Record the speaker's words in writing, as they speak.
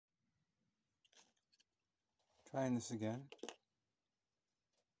Trying this again.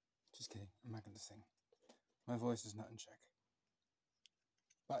 Just kidding, I'm not going to sing. My voice is not in check.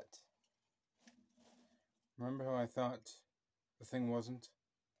 But, remember how I thought the thing wasn't?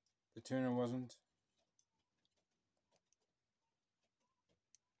 The tuner wasn't?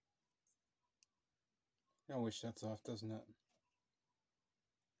 It always shuts off, doesn't it?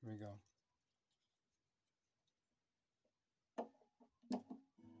 Here we go.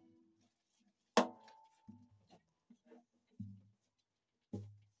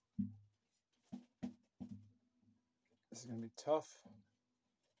 This is going to be tough,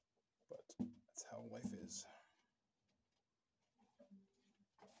 but that's how life is.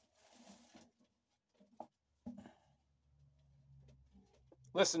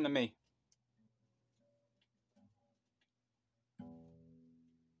 Listen to me.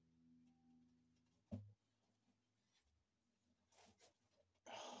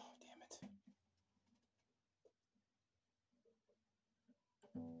 Oh, damn it.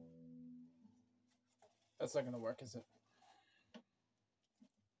 That's not going to work, is it?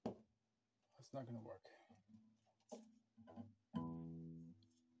 That's not going to work.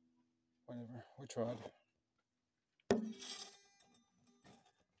 Whatever, we tried.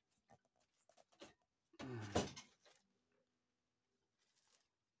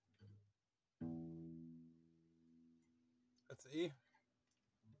 That's E.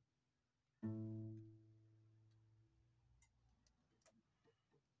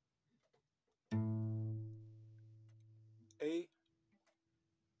 A.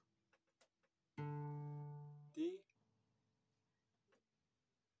 D.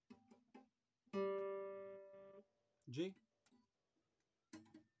 G.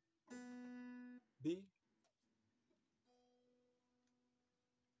 B.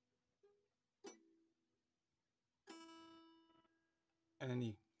 And an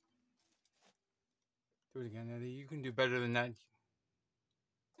E. Do it again, Eddie. You can do better than that.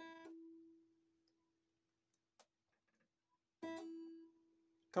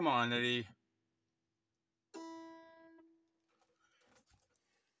 Come on, Eddie.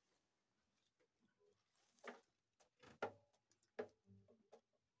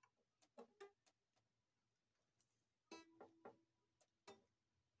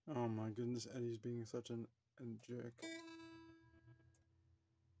 Oh my goodness, Eddie's being such a jerk.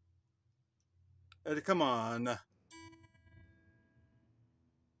 Eddie, come on.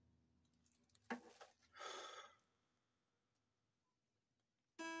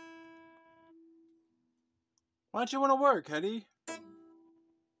 Why don't you want to work, Eddie?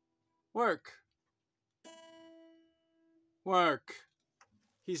 Work. Work.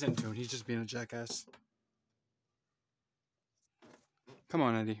 He's into it. He's just being a jackass. Come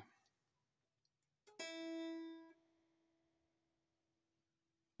on, Eddie.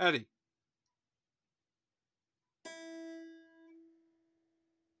 Eddie.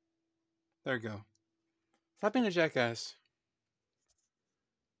 There you go. Stop being a jackass.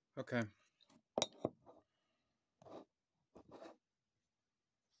 Okay.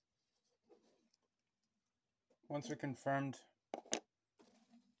 Once we confirmed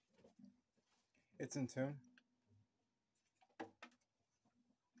it's in tune,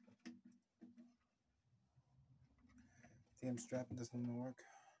 damn strap doesn't even work.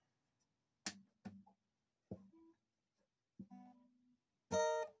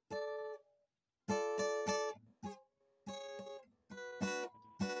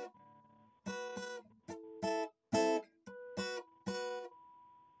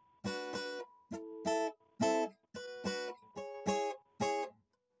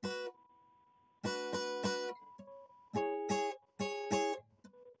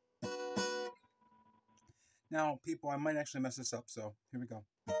 Now, people, I might actually mess this up, so here we go.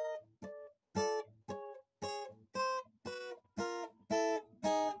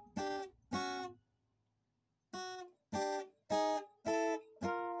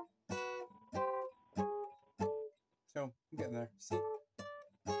 So, I'm getting there. See?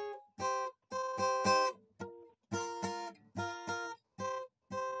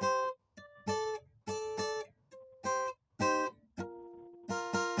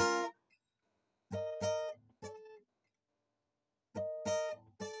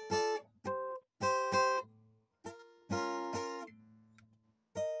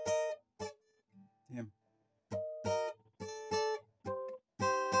 Damn.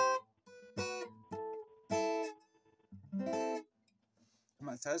 I'm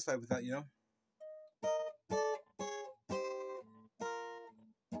not satisfied with that, you know?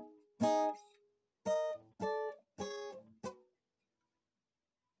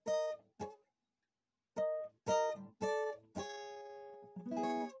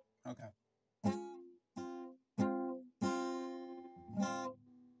 Okay.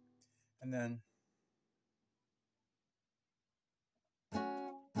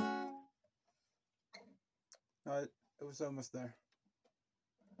 was almost there.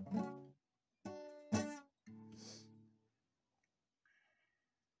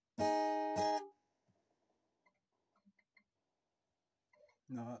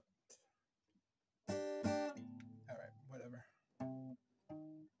 Not. Alright, whatever.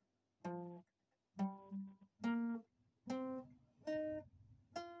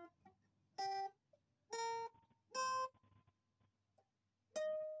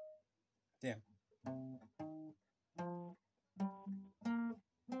 Damn.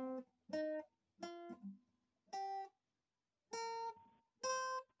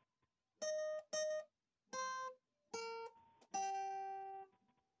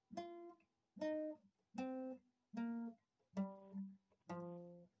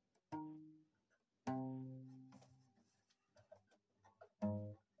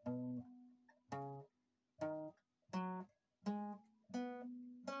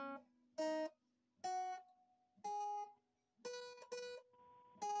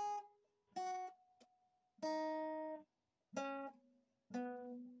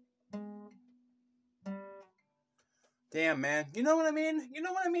 Damn, man. You know what I mean? You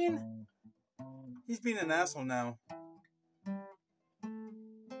know what I mean? He's being an asshole now.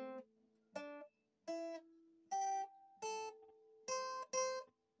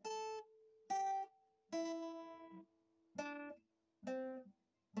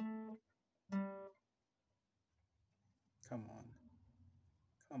 Come on.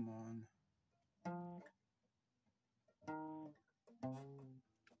 Come on.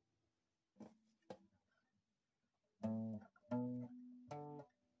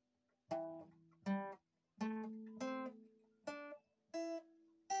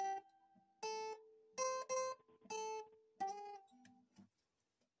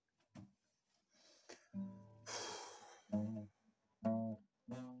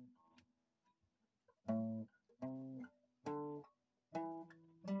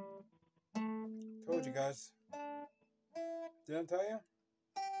 Told you guys. Didn't I tell you?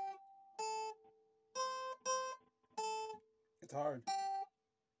 It's hard.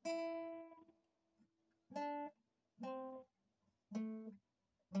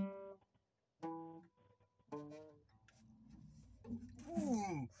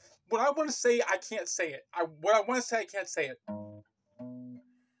 What I want to say, I can't say it. What I want to say, I can't say it.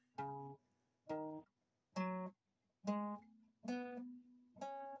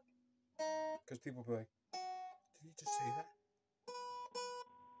 Because people be like, did he just say that?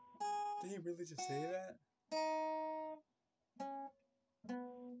 Did he really just say that?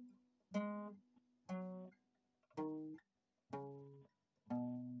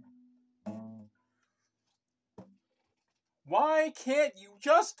 Why can't you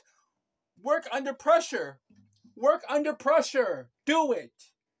just work under pressure? Work under pressure. Do it.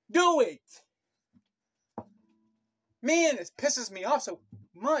 Do it. Man, it pisses me off so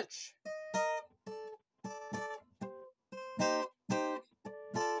much.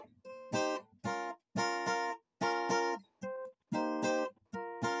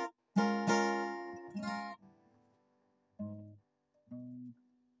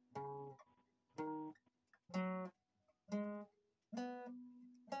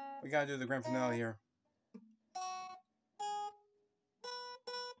 We gotta do the grand finale here.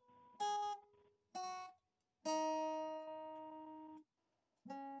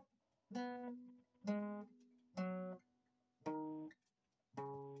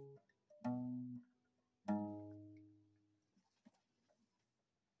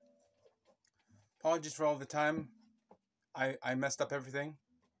 Apologies for all the time. I messed up everything.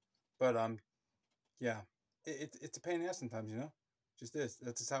 But yeah. It's a pain in the ass sometimes, you know? Just is.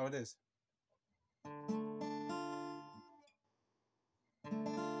 That's just how it is. It's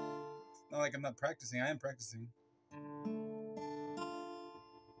not like I'm not practicing. I am practicing.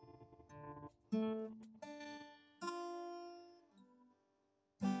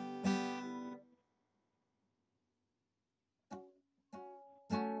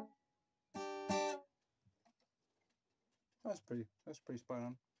 That's pretty spot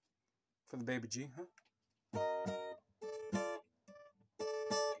on. For the baby G, huh?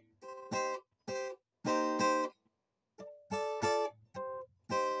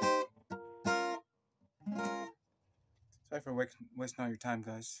 Sorry for wasting all your time,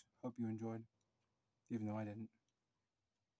 guys. Hope you enjoyed, even though I didn't.